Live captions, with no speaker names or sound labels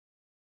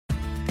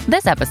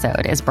This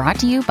episode is brought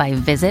to you by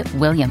Visit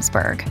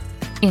Williamsburg.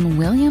 In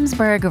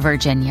Williamsburg,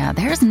 Virginia,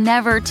 there's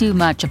never too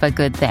much of a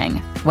good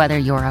thing. Whether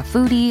you're a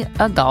foodie,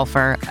 a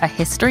golfer, a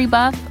history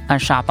buff, a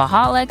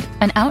shopaholic,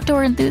 an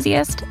outdoor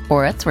enthusiast,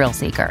 or a thrill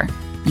seeker,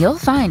 you'll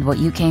find what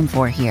you came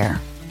for here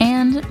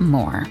and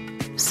more.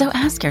 So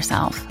ask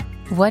yourself,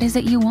 what is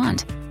it you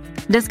want?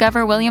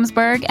 Discover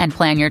Williamsburg and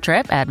plan your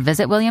trip at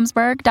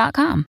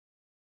visitwilliamsburg.com.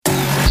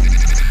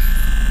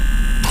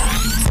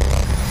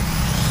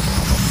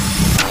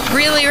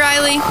 Really,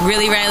 Riley?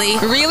 Really, Riley?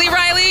 Really,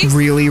 Riley?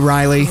 Really,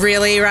 Riley?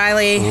 Really,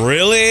 Riley?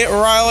 Really,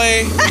 Riley?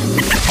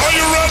 Are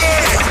you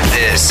ready?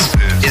 This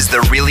is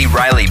the Really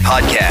Riley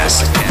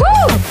Podcast.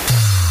 Woo!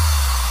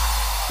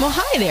 Well,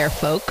 hi there,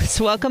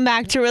 folks. Welcome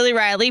back to Really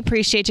Riley.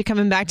 Appreciate you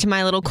coming back to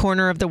my little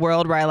corner of the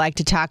world where I like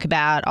to talk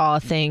about all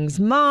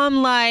things mom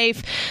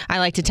life. I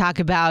like to talk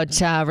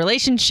about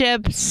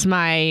relationships,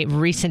 my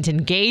recent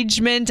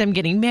engagement. I'm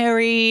getting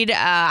married.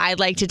 I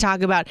like to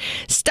talk about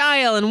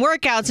style and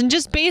workouts. And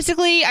just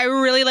basically, I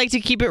really like to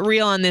keep it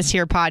real on this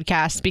here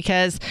podcast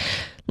because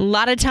a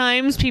lot of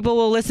times people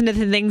will listen to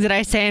the things that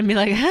I say and be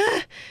like,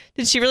 huh?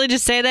 Did she really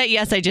just say that?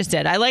 Yes, I just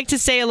did. I like to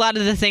say a lot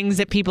of the things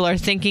that people are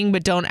thinking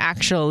but don't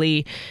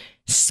actually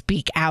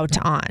speak out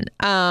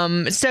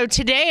on. So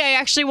today I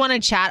actually want to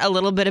chat a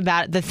little bit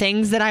about the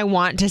things that I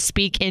want to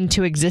speak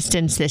into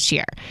existence this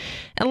year.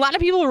 And a lot of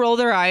people roll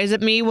their eyes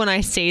at me when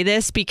I say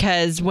this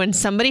because when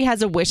somebody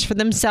has a wish for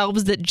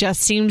themselves that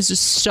just seems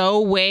so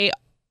way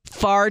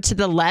far to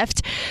the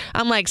left,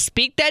 I'm like,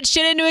 speak that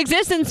shit into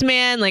existence,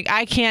 man. Like,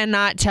 I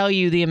cannot tell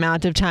you the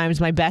amount of times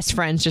my best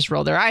friends just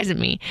roll their eyes at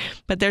me.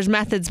 But there's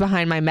methods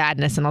behind my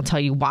madness, and I'll tell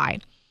you why.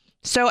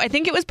 So I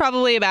think it was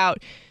probably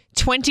about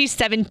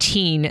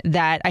 2017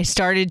 that I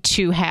started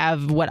to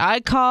have what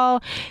I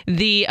call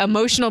the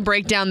emotional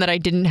breakdown that I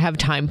didn't have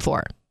time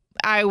for.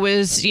 I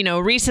was,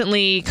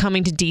 recently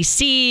coming to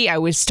DC. I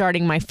was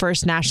starting my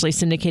first nationally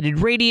syndicated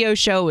radio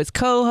show as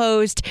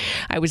co-host.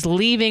 I was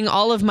leaving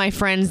all of my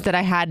friends that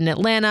I had in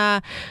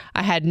Atlanta.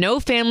 I had no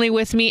family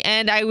with me,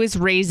 and I was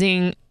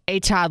raising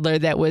a toddler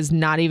that was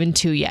not even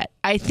 2 yet.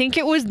 I think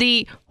it was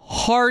the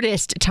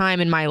hardest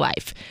time in my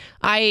life.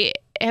 I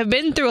have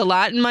been through a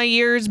lot in my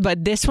years,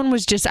 but this one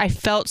was just, I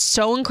felt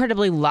so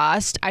incredibly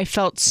lost. I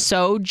felt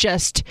so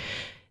just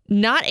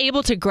not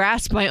able to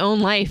grasp my own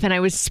life, and I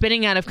was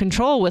spinning out of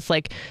control with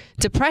like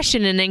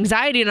depression and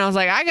anxiety, and I was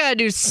like, I gotta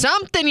do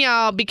something,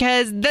 y'all,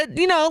 because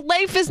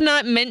life is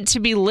not meant to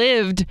be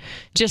lived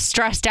just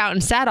stressed out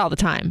and sad all the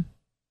time.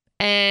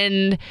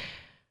 And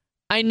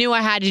I knew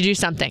I had to do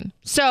something.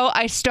 So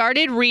I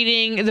started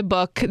reading the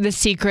book, The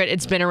Secret.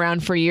 It's been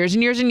around for years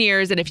and years and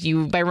years. And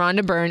by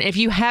Rhonda Byrne, if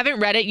you haven't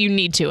read it, you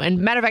need to. And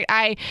matter of fact,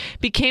 I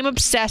became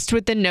obsessed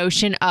with the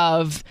notion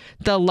of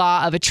the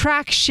law of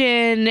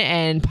attraction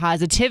and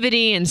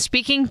positivity and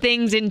speaking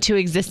things into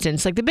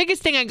existence. Like the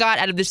biggest thing I got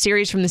out of the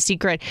series from The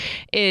Secret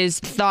is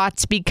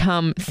thoughts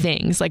become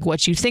things. Like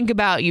what you think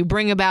about, you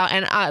bring about.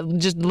 And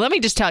let me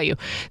just tell you,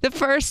 the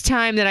first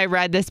time that I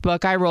read this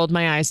book, I rolled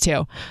my eyes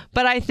too.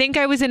 But I think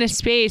I was in a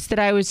space that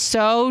I was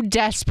so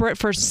desperate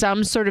for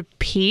some sort of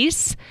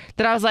peace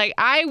that I was like,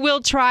 I will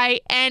try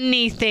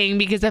anything,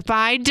 because if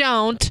I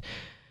don't,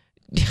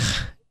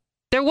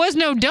 there was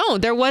no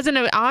don't. There wasn't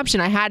an option.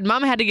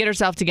 Mama had to get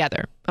herself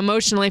together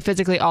emotionally,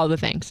 physically, all the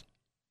things.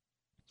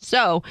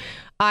 So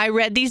I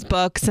read these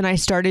books and I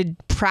started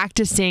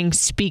practicing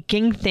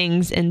speaking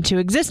things into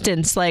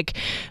existence. Like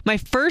my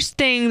first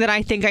thing that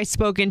I think I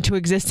spoke into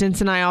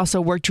existence, and I also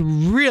worked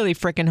really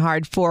freaking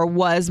hard for,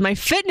 was my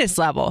fitness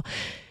level.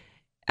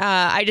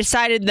 I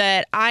decided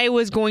that I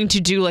was going to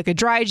do like a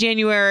dry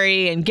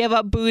January and give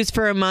up booze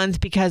for a month,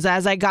 because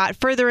as I got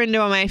further into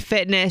my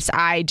fitness,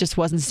 I just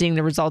wasn't seeing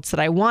the results that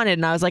I wanted.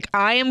 And I was like,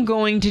 I am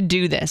going to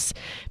do this,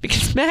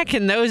 because back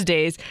in those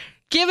days,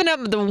 giving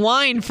up the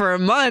wine for a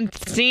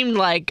month seemed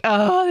like,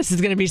 oh, this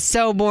is going to be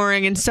so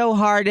boring and so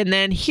hard. And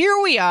then here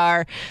we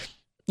are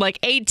like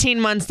 18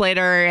 months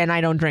later, and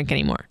I don't drink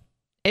anymore.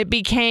 It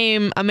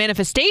became a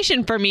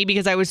manifestation for me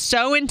because I was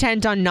so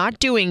intent on not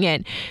doing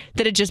it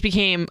that it just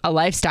became a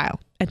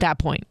lifestyle at that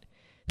point.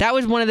 That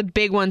was one of the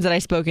big ones that I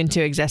spoke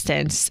into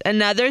existence.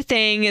 Another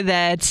thing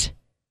that,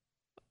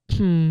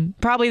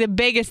 probably the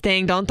biggest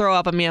thing, don't throw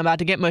up on me, I'm about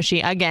to get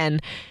mushy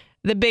again.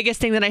 The biggest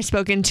thing that I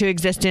spoke into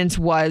existence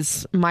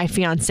was my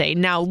fiance.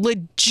 Now,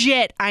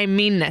 legit, I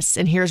mean this,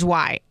 and here's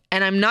why.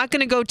 And I'm not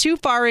going to go too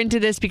far into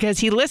this because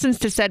he listens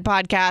to said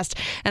podcast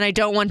and I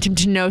don't want him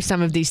to know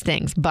some of these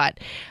things. But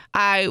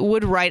I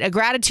would write a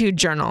gratitude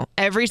journal.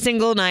 Every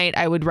single night,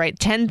 I would write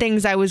 10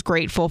 things I was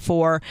grateful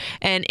for.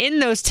 And in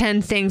those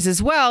 10 things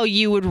as well,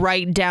 you would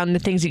write down the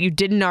things that you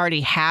didn't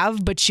already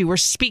have, but you were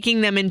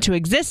speaking them into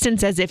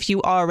existence as if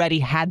you already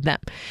had them.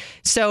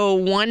 So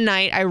one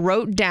night I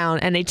wrote down,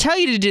 and they tell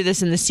you to do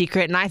this in The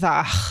Secret, and I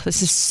thought,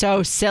 this is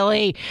so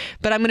silly,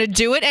 but I'm going to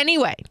do it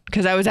anyway,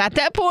 because I was at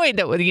that point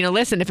that,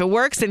 listen, if it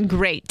works, then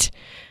great.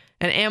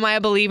 And am I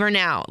a believer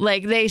now?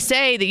 Like they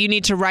say that you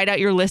need to write out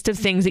your list of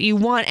things that you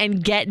want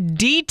and get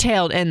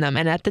detailed in them.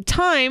 And at the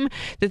time,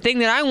 the thing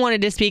that I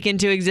wanted to speak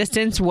into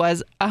existence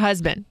was a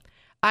husband.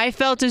 I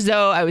felt as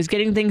though I was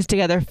getting things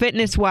together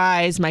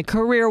fitness-wise. My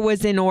career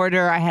was in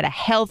order. I had a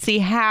healthy,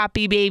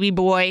 happy baby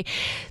boy.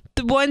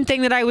 The one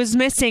thing that I was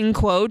missing,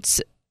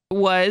 quotes,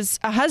 was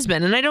a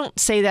husband. And I don't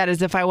say that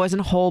as if I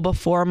wasn't whole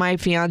before my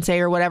fiance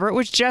or whatever. It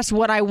was just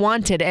what I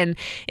wanted. And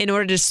in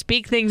order to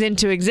speak things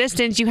into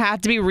existence, you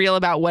have to be real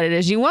about what it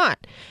is you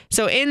want.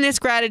 So in this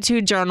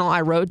gratitude journal, I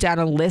wrote down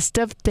a list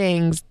of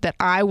things that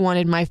I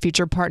wanted my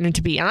future partner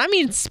to be. And I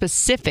mean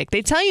specific.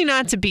 They tell you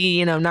not to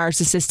be,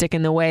 narcissistic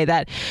in the way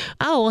that,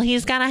 oh, well,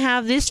 he's got to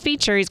have this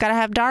feature. He's got to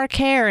have dark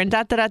hair and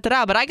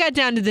da-da-da-da-da. But I got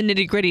down to the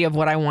nitty-gritty of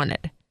what I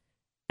wanted.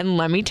 And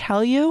let me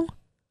tell you,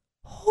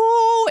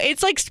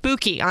 it's like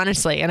spooky,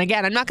 honestly. And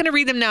again, I'm not going to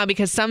read them now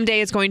because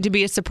someday it's going to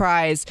be a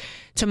surprise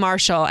to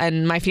Marshall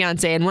and my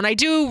fiance. And when I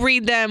do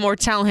read them or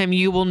tell him,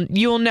 you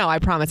will know, I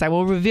promise. I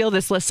will reveal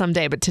this list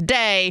someday. But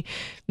today,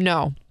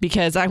 no,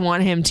 because I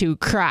want him to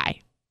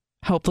cry,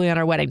 hopefully on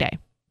our wedding day,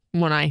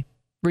 when I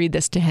read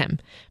this to him.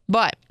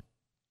 But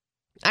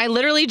I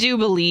literally do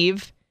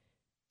believe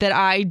that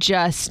I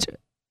just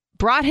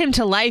brought him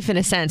to life in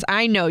a sense.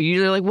 I know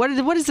you're like,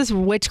 what is this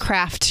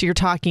witchcraft you're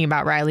talking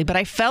about, Riley? But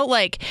I felt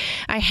like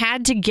I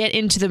had to get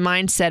into the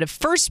mindset of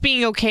first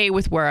being okay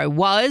with where I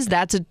was.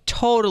 That's a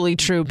totally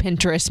true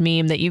Pinterest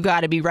meme that you got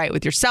to be right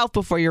with yourself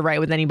before you're right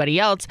with anybody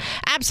else.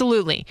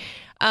 Absolutely.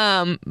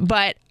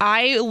 But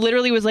I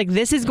literally was like,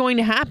 this is going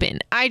to happen.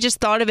 I just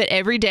thought of it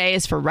every day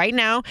as for right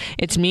now,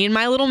 it's me and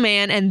my little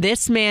man, and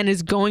this man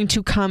is going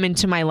to come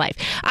into my life.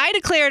 I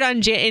declared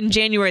in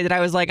January that I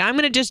was like, I'm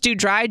going to just do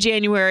dry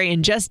January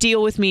and just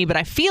deal with me. But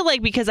I feel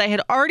like because I had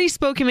already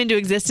spoken him into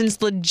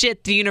existence,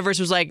 legit, the universe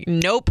was like,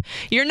 nope,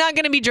 you're not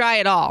going to be dry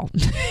at all.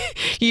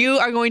 You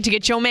are going to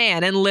get your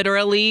man. And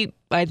literally,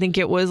 I think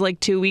it was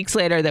like 2 weeks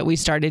later that we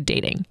started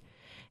dating.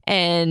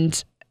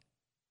 And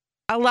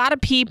a lot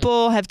of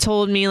people have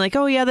told me like,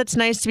 oh yeah, that's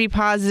nice to be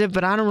positive,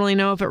 but I don't really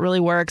know if it really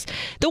works.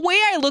 The way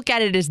I look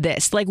at it is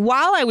this, like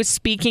while I was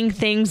speaking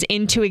things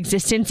into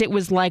existence, it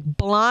was like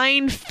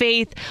blind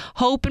faith,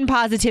 hope, and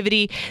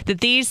positivity that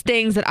these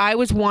things that I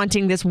was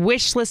wanting, this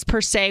wish list per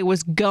se,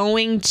 was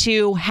going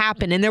to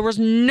happen. And there was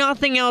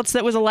nothing else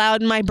that was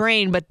allowed in my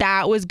brain, but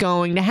that was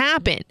going to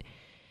happen.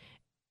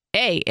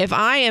 Hey, if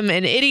I am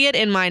an idiot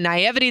in my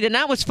naivety, then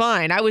that was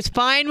fine. I was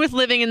fine with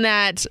living in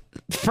that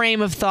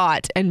frame of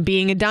thought and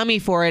being a dummy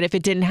for it if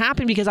it didn't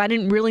happen because I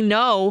didn't really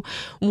know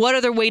what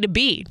other way to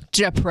be,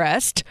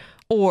 depressed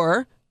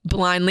or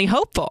blindly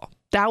hopeful.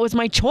 That was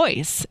my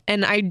choice.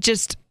 And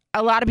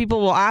a lot of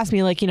people will ask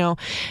me like,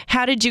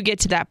 how did you get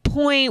to that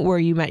point where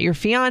you met your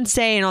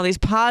fiance and all these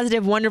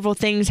positive, wonderful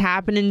things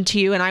happening to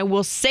you? And I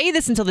will say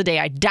this until the day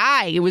I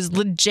die. It was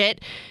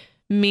legit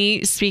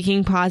me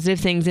speaking positive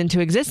things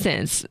into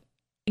existence.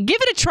 Give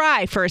it a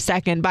try for a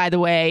second, by the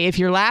way, if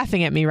you're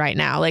laughing at me right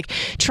now. Like,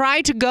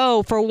 try to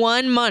go for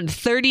 1 month,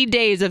 30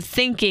 days of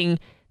thinking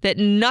that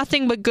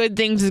nothing but good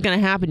things is going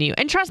to happen to you.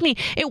 And trust me,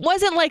 it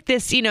wasn't like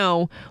this,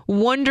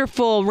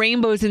 wonderful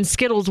rainbows and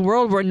Skittles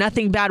world where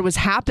nothing bad was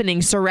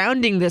happening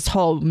surrounding this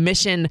whole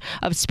mission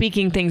of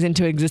speaking things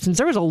into existence.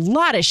 There was a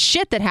lot of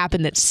shit that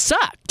happened that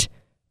sucked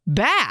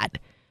bad.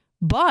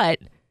 But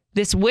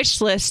this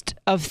wish list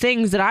of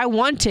things that I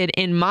wanted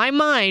in my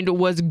mind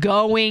was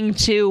going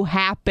to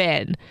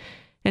happen.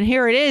 And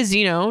here it is,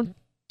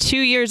 2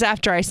 years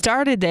after I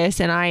started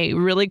this, and I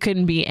really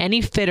couldn't be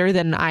any fitter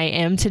than I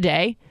am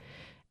today.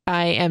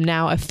 I am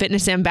now a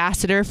fitness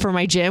ambassador for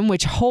my gym,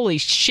 which holy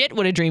shit,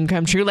 what a dream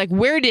come true. Like,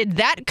 where did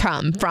that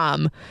come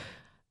from?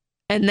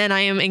 And then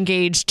I am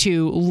engaged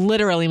to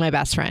literally my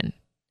best friend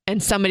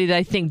and somebody that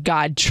I think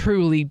God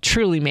truly,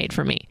 truly made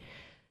for me.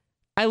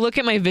 I look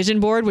at my vision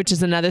board, which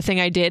is another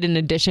thing I did in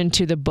addition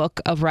to the book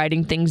of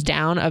writing things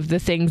down of the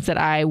things that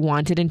I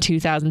wanted in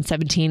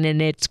 2017. And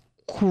it's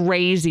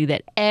crazy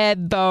that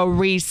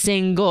every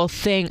single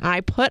thing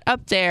I put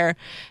up there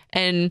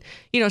and,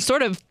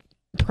 sort of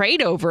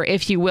prayed over,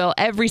 if you will,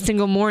 every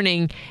single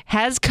morning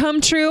has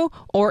come true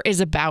or is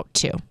about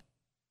to.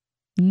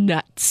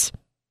 Nuts.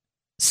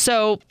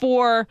 So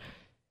for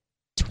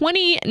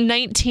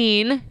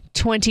 2019,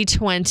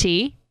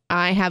 2020,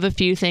 I have a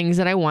few things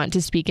that I want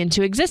to speak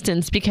into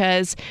existence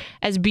because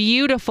as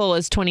beautiful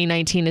as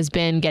 2019 has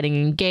been,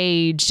 getting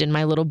engaged and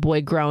my little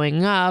boy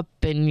growing up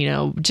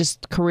and,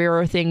 just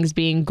career things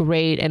being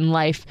great and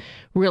life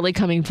really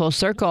coming full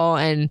circle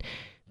and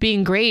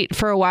being great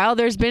for a while,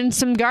 there's been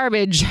some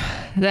garbage,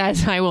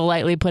 that I will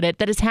lightly put it,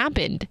 that has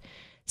happened.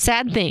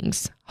 Sad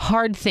things,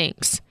 hard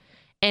things.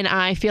 And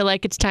I feel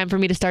like it's time for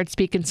me to start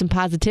speaking some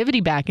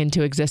positivity back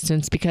into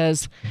existence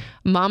because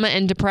mama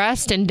and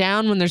depressed and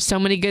down when there's so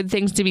many good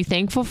things to be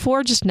thankful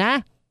for, just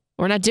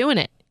we're not doing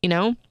it,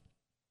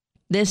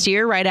 This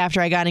year, right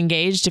after I got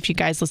engaged, if you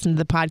guys listen to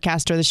the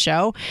podcast or the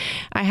show,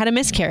 I had a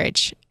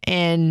miscarriage.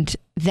 And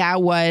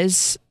that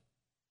was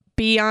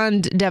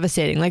beyond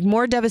devastating, like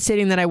more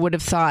devastating than I would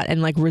have thought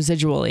and like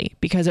residually,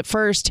 because at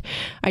first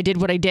I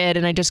did what I did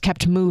and I just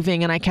kept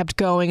moving and I kept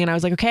going and I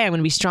was like, okay, I'm going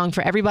to be strong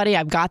for everybody.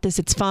 I've got this.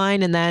 It's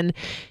fine. And then,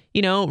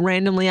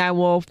 randomly I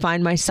will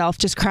find myself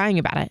just crying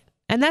about it.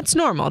 And that's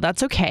normal.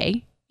 That's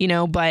okay.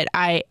 But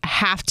I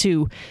have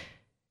to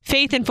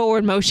faith and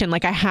forward motion.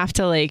 Like I have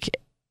to like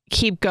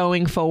keep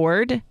going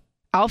forward.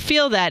 I'll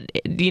feel that,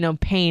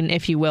 pain,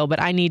 if you will,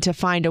 but I need to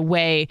find a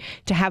way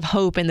to have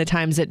hope in the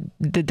times that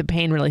the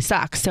pain really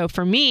sucks. So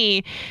for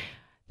me,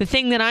 the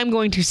thing that I'm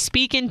going to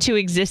speak into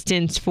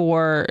existence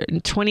for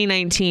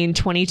 2019,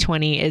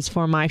 2020 is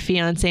for my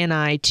fiance and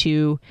I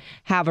to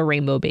have a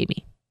rainbow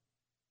baby.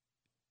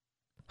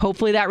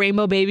 Hopefully that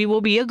rainbow baby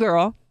will be a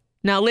girl.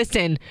 Now,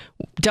 listen,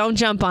 don't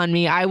jump on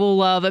me. I will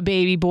love a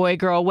baby, boy,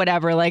 girl,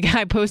 whatever. Like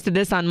I posted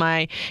this on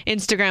my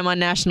Instagram on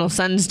National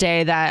Sons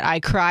Day that I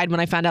cried when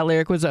I found out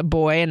Lyric was a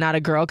boy and not a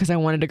girl because I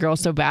wanted a girl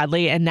so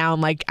badly. And now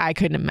I'm like, I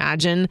couldn't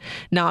imagine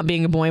not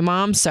being a boy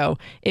mom. So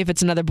if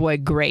it's another boy,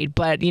 great.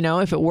 But,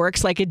 if it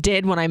works like it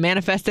did when I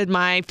manifested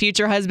my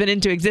future husband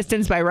into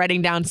existence by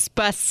writing down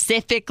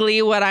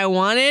specifically what I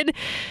wanted,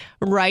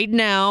 right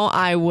now,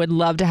 I would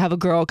love to have a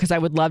girl because I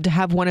would love to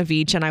have one of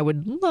each. And I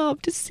would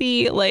love to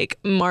see like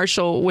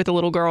Marshall with a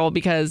little girl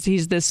because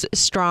he's this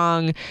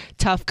strong,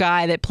 tough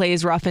guy that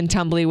plays rough and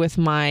tumbly with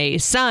my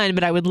son.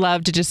 But I would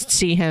love to just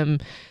see him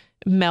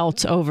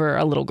melt over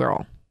a little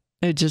girl.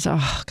 It just,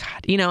 oh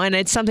God, and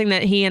it's something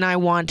that he and I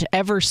want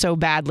ever so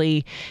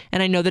badly.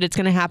 And I know that it's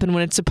going to happen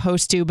when it's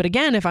supposed to. But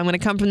again, if I'm going to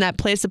come from that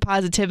place of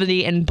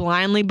positivity and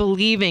blindly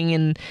believing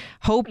and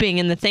hoping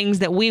in the things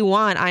that we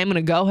want, I'm going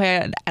to go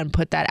ahead and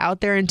put that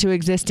out there into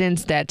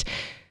existence that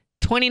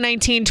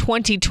 2019,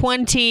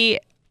 2020,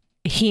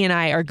 he and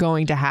I are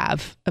going to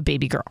have a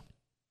baby girl.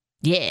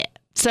 Yeah.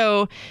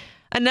 So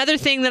another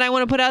thing that I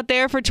want to put out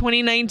there for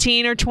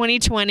 2019 or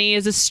 2020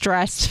 is a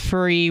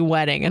stress-free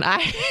wedding. And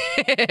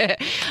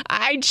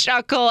I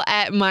chuckle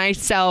at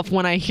myself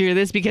when I hear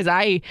this because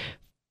I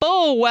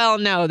full well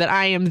know that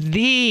I am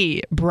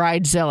the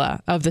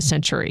bridezilla of the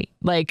century.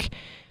 Like,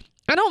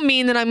 I don't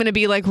mean that I'm going to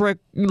be like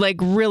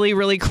really,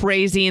 really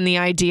crazy in the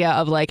idea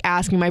of like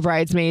asking my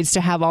bridesmaids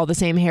to have all the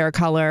same hair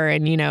color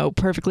and,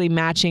 perfectly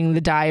matching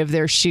the dye of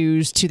their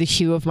shoes to the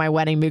hue of my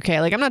wedding bouquet.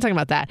 Like, I'm not talking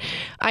about that.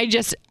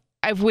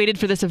 I've waited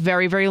for this a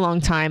very, very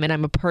long time, and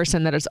I'm a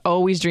person that has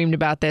always dreamed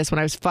about this. When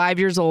I was 5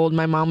 years old,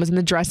 my mom was in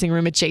the dressing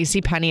room at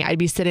JCPenney. I'd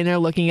be sitting there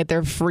looking at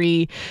their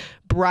free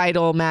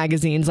bridal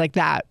magazines. Like,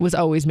 that was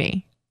always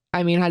me.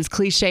 I mean, as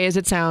cliche as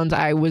it sounds,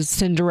 I was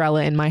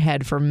Cinderella in my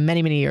head for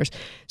many, many years.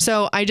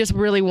 So I just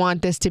really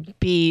want this to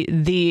be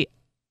the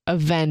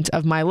event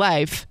of my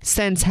life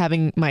since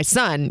having my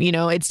son.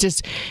 It's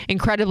just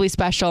incredibly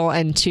special,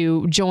 and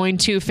to join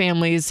two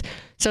families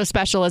so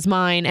special as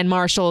mine and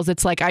Marshall's,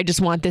 it's like I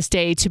just want this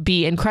day to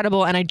be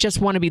incredible, and I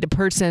just want to be the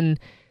person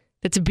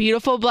that's a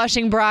beautiful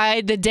blushing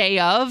bride the day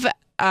of,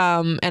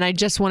 and I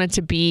just want it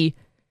to be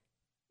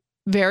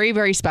very,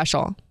 very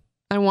special.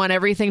 I want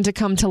everything to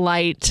come to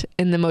light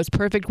in the most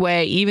perfect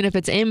way. Even if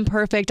it's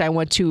imperfect, I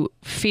want to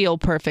feel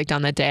perfect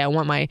on that day. I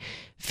want my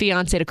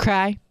fiance to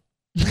cry.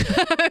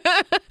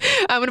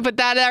 I'm going to put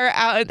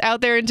that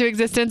out there into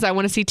existence. I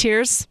want to see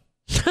tears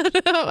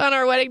on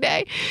our wedding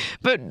day.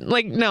 But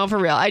no, for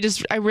real. I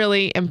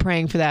really am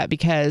praying for that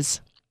because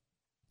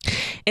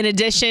in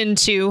addition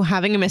to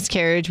having a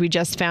miscarriage, we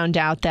just found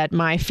out that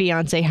my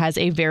fiance has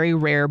a very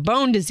rare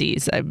bone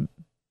disease,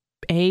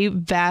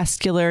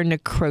 avascular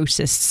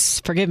necrosis.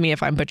 Forgive me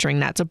if I'm butchering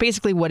that. So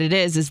basically what it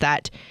is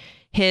that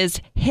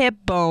his hip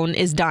bone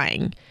is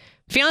dying.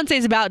 Fiance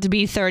is about to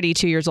be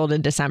 32 years old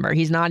in December.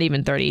 He's not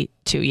even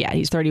 32 yet.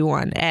 He's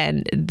 31.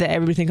 And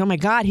everybody thinks, oh my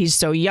God, he's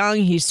so young.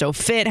 He's so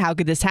fit. How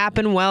could this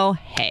happen? Well,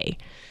 hey,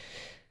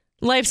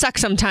 life sucks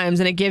sometimes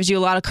and it gives you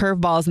a lot of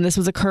curveballs. And this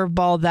was a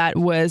curveball that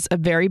was a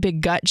very big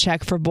gut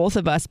check for both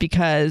of us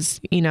because,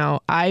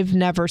 I've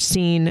never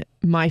seen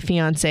my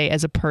fiance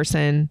as a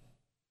person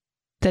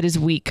that is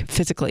weak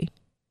physically.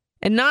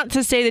 And not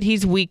to say that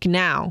he's weak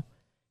now.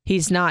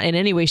 He's not in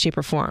any way, shape,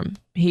 or form.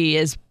 He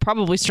is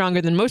probably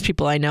stronger than most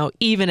people I know,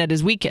 even at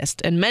his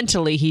weakest. And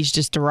mentally, he's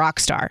just a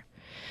rock star.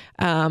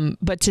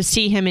 But to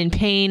see him in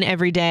pain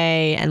every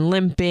day and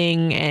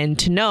limping, and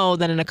to know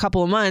that in a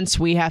couple of months,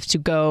 we have to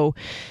go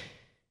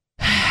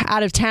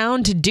out of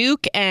town to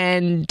Duke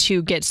and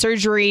to get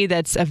surgery.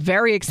 That's a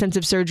very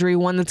extensive surgery,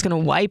 one that's going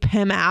to wipe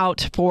him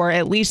out for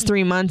at least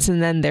 3 months.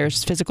 And then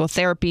there's physical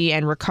therapy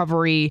and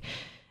recovery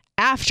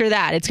after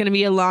that. It's going to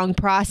be a long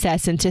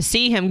process. And to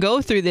see him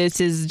go through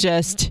this is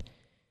just,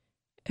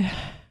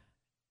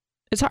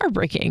 it's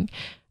heartbreaking.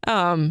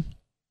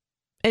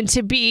 And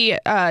to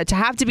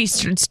have to be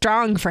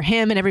strong for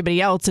him and everybody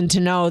else, and to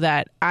know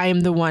that I am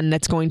the one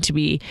that's going to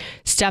be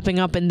stepping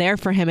up and there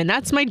for him. And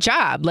that's my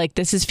job. Like,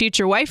 this is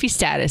future wifey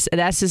status.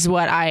 This is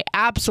what I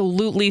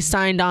absolutely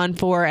signed on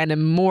for and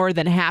am more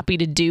than happy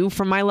to do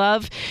for my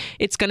love.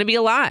 It's going to be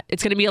a lot.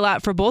 It's going to be a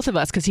lot for both of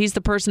us because he's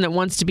the person that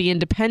wants to be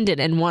independent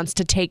and wants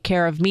to take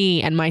care of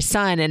me and my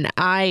son. And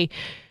I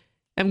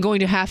am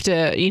going to have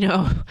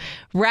to,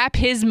 wrap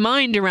his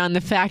mind around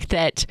the fact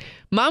that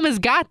Mama's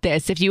got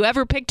this. If you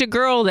ever picked a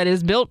girl that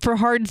is built for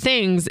hard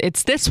things,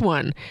 it's this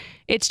one.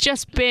 It's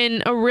just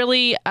been a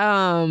really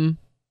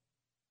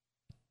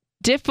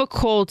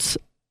difficult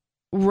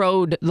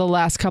road the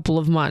last couple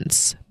of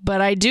months. But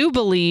I do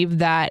believe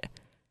that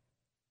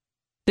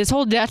this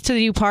whole death to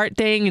you part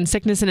thing and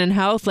sickness and in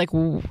health, like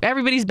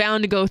everybody's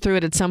bound to go through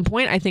it at some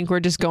point. I think we're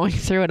just going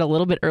through it a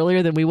little bit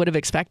earlier than we would have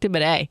expected.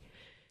 But hey,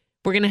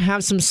 we're going to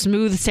have some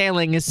smooth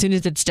sailing as soon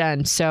as it's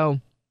done. So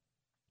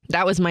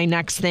that was my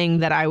next thing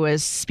that I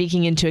was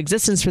speaking into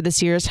existence for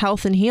this year is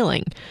health and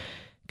healing.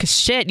 Because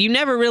shit, you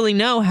never really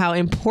know how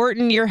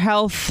important your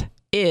health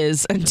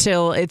is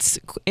until it's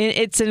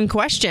in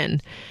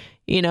question.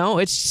 You know,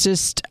 it's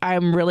just,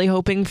 I'm really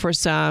hoping for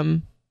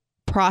some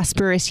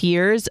prosperous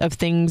years of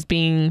things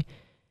being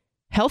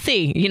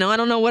healthy. You know, I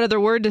don't know what other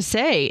word to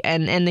say.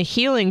 And the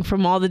healing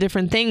from all the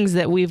different things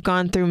that we've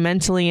gone through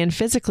mentally and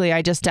physically,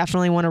 I just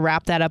definitely want to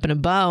wrap that up in a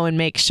bow and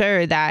make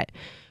sure that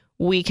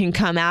we can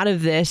come out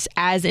of this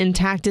as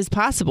intact as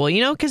possible,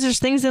 you know, because there's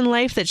things in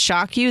life that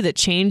shock you, that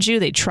change you,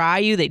 they try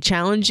you, they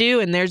challenge you.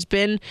 And there's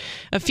been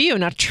a few.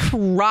 Now,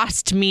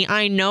 trust me,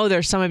 I know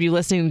there's some of you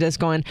listening to this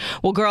going,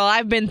 well, girl,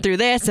 I've been through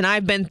this and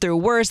I've been through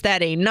worse.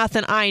 That ain't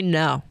nothing. I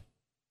know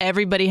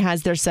everybody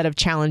has their set of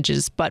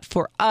challenges. But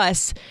for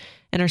us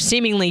and our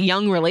seemingly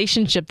young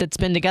relationship that's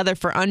been together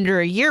for under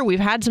a year, we've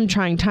had some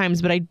trying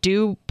times. But I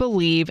do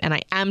believe, and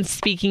I am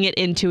speaking it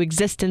into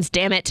existence,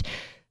 damn it,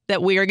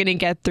 that we are going to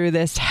get through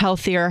this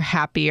healthier,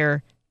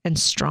 happier, and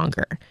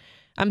stronger.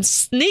 I'm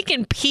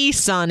sneaking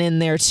peace on in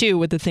there too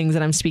with the things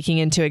that I'm speaking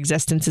into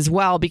existence as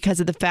well, because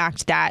of the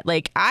fact that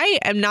like I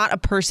am not a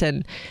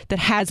person that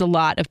has a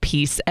lot of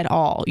peace at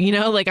all. You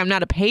know, like I'm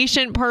not a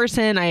patient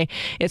person.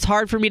 It's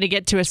hard for me to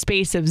get to a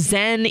space of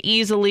zen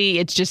easily.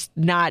 It's just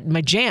not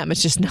my jam.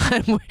 It's just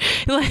not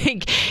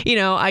like, you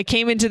know, I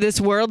came into this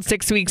world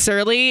 6 weeks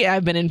early.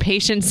 I've been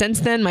impatient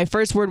since then. My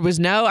first word was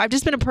no. I've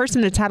just been a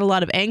person that's had a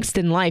lot of angst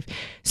in life.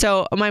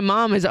 So my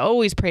mom has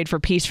always prayed for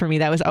peace for me.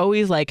 That was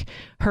always like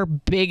her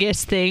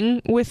biggest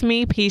thing with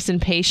me, peace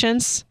and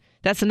patience.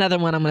 That's another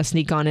one I'm going to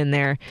sneak on in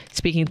there,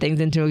 speaking things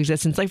into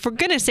existence. Like, for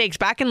goodness sakes,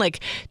 back in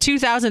like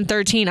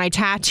 2013, I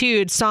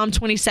tattooed Psalm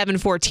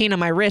 27:14 on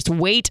my wrist.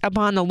 Wait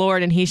upon the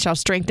Lord and he shall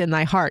strengthen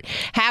thy heart.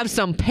 Have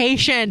some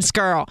patience,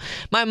 girl.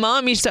 My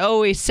mom used to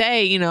always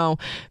say, you know,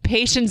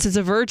 patience is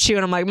a virtue.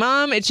 And I'm like,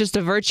 Mom, it's just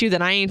a virtue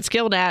that I ain't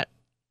skilled at.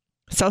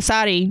 So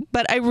sorry,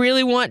 but I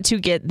really want to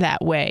get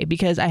that way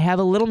because I have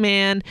a little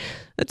man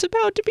that's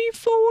about to be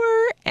 4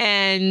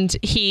 and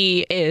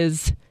he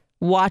is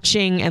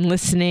watching and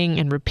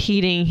listening and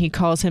repeating. He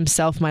calls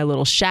himself my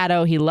little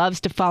shadow. He loves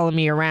to follow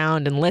me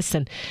around and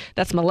listen.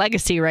 That's my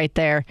legacy right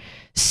there.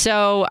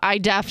 So I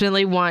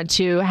definitely want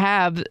to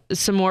have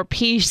some more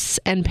peace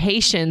and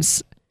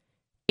patience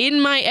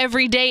in my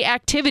everyday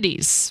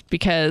activities,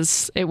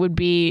 because it would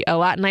be a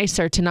lot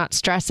nicer to not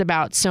stress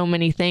about so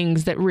many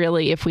things that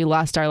really, if we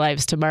lost our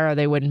lives tomorrow,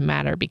 they wouldn't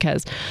matter.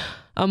 Because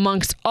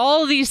amongst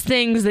all these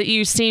things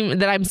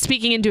that I'm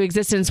speaking into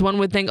existence, one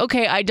would think,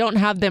 okay, I don't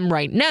have them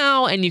right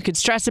now, and you could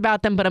stress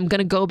about them, but I'm going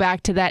to go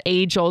back to that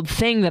age-old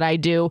thing that I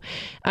do.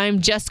 I'm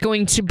just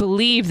going to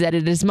believe that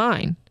it is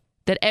mine.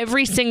 That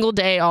every single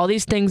day, all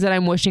these things that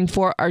I'm wishing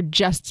for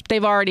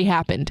they've already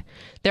happened.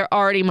 They're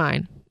already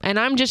mine. And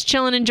I'm just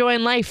chilling,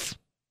 enjoying life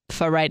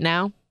for right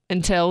now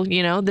until,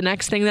 you know, the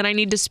next thing that I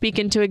need to speak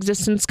into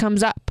existence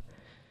comes up.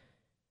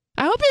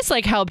 I hope this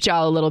like helped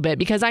y'all a little bit,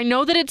 because I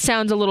know that it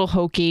sounds a little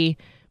hokey,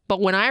 but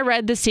when I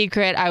read The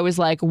Secret, I was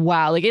like,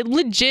 wow, like it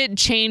legit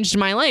changed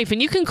my life.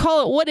 And you can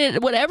call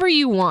it whatever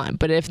you want.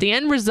 But if the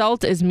end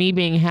result is me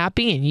being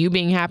happy and you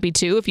being happy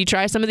too, if you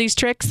try some of these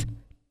tricks,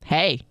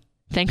 hey,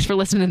 thanks for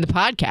listening to the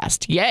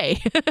podcast.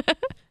 Yay.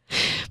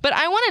 But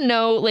I want to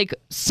know, like,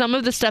 some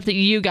of the stuff that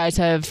you guys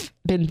have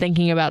been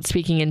thinking about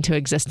speaking into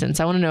existence.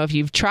 I want to know if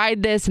you've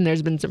tried this and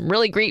there's been some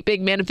really great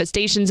big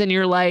manifestations in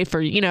your life,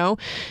 or, you know,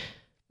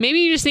 maybe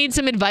you just need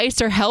some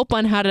advice or help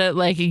on how to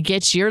like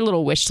get your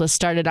little wish list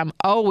started. I'm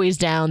always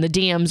down. The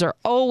DMs are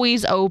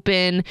always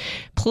open.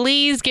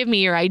 Please give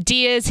me your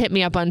ideas. Hit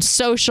me up on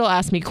social.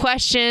 Ask me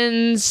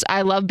questions.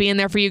 I love being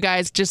there for you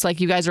guys, just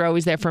like you guys are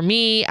always there for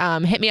me.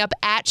 Hit me up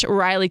at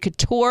Riley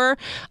Couture,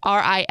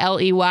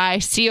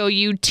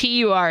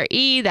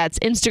 RILEYCOUTURE. That's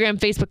Instagram,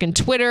 Facebook, and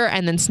Twitter.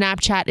 And then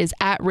Snapchat is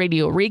at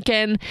Radio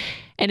Rican.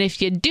 And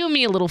if you do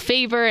me a little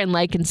favor and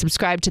like and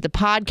subscribe to the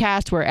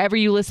podcast wherever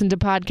you listen to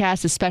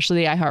podcasts, especially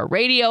the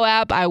iHeartRadio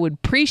app, I would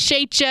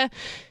appreciate you.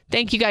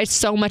 Thank you guys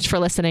so much for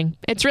listening.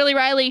 It's Really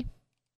Riley.